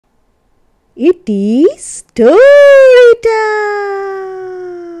It is story time.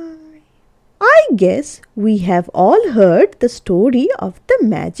 I guess we have all heard the story of the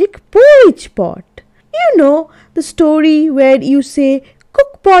magic porridge pot. You know, the story where you say,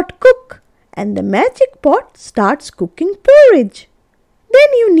 "Cook pot, cook," and the magic pot starts cooking porridge.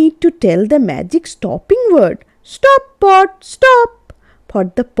 Then you need to tell the magic stopping word, "Stop pot, stop," for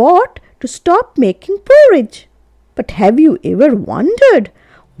the pot to stop making porridge. But have you ever wondered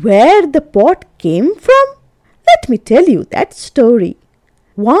where the pot came from? Let me tell you that story.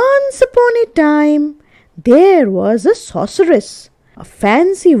 Once upon a time, there was a sorceress, a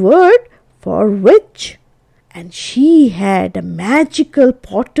fancy word for witch, and she had a magical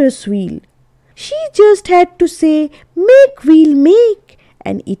potter's wheel. She just had to say, "Make wheel, make,"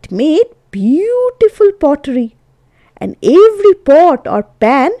 and it made beautiful pottery. And every pot or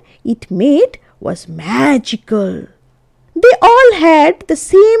pan it made was magical. They all had the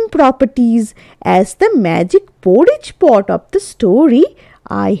same properties as the magic porridge pot of the story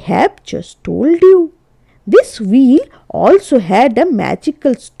I have just told you. This wheel also had a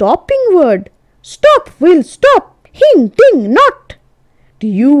magical stopping word. "Stop, wheel, stop, hing, ding, not."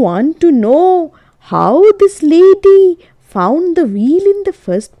 Do you want to know how this lady found the wheel in the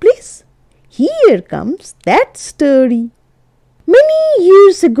first place? Here comes that story. Many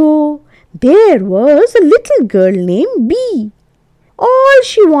years ago, there was a little girl named Bee. All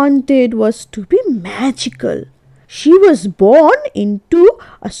she wanted was to be magical. She was born into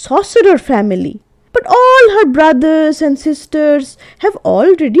a sorcerer family, but all her brothers and sisters have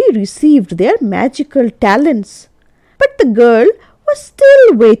already received their magical talents. But the girl was still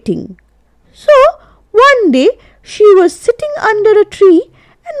waiting. So one day she was sitting under a tree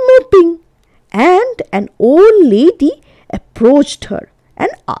and moping, and an old lady approached her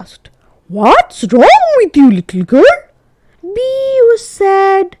and asked, "What's wrong with you, little girl?" Bee was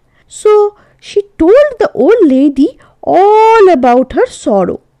sad, so she told the old lady all about her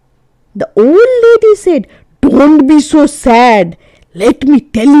sorrow. The old lady said, "Don't be so sad. Let me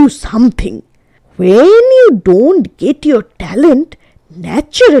tell you something. When you don't get your talent,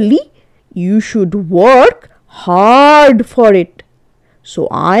 naturally, you should work hard for it. So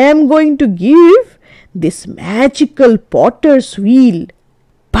I am going to give this magical potter's wheel.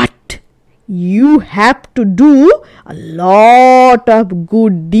 But you have to do a lot of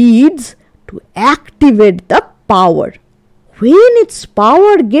good deeds to activate the power. When its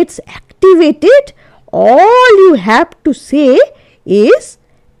power gets activated, all you have to say is,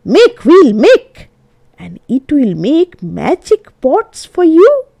 'Make wheel, make,' and it will make magic pots for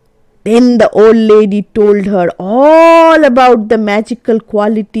you." Then the old lady told her all about the magical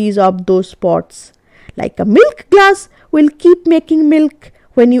qualities of those pots. Like a milk glass will keep making milk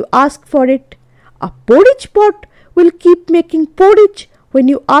when you ask for it. A porridge pot will keep making porridge when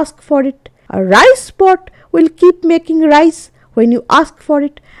you ask for it. A rice pot will keep making rice when you ask for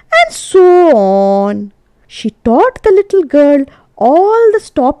it, and so on. She taught the little girl all the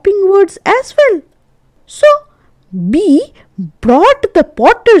stopping words as well. So Bee brought the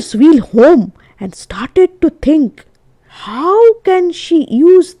potter's wheel home and started to think, how can she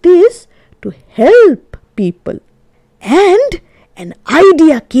use this to help people? And an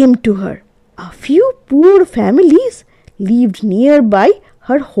idea came to her. A few poor families lived nearby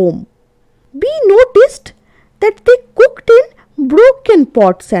her home. Bee noticed that they cooked in broken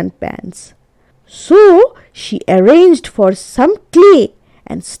pots and pans. So she arranged for some clay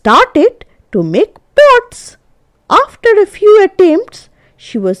and started to make pots. After a few attempts,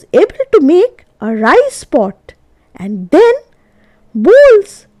 she was able to make a rice pot, and then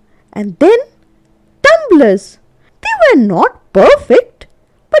bowls, and then tumblers. They were not perfect,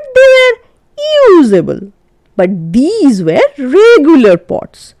 but they were usable. But these were regular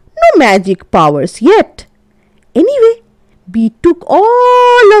pots, no magic powers yet. Anyway, Bee took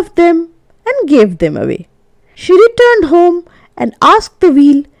all of them and gave them away. She returned home and asked the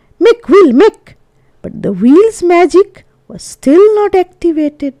wheel, "Make wheel, make." But the wheel's magic was still not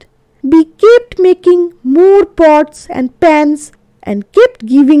activated. Bee kept making more pots and pans and kept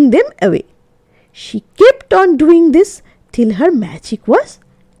giving them away. She kept on doing this till her magic was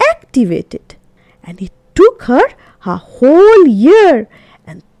activated. And it took her a whole year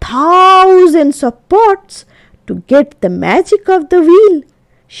and thousands of pots to get the magic of the wheel.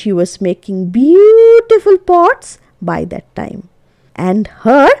 She was making beautiful pots by that time. And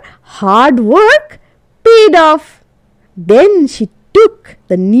her hard work paid off. Then she took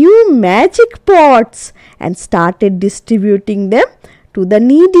the new magic pots and started distributing them to the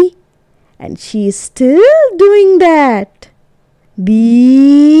needy. And she is still doing that.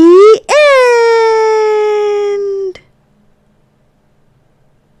 The end.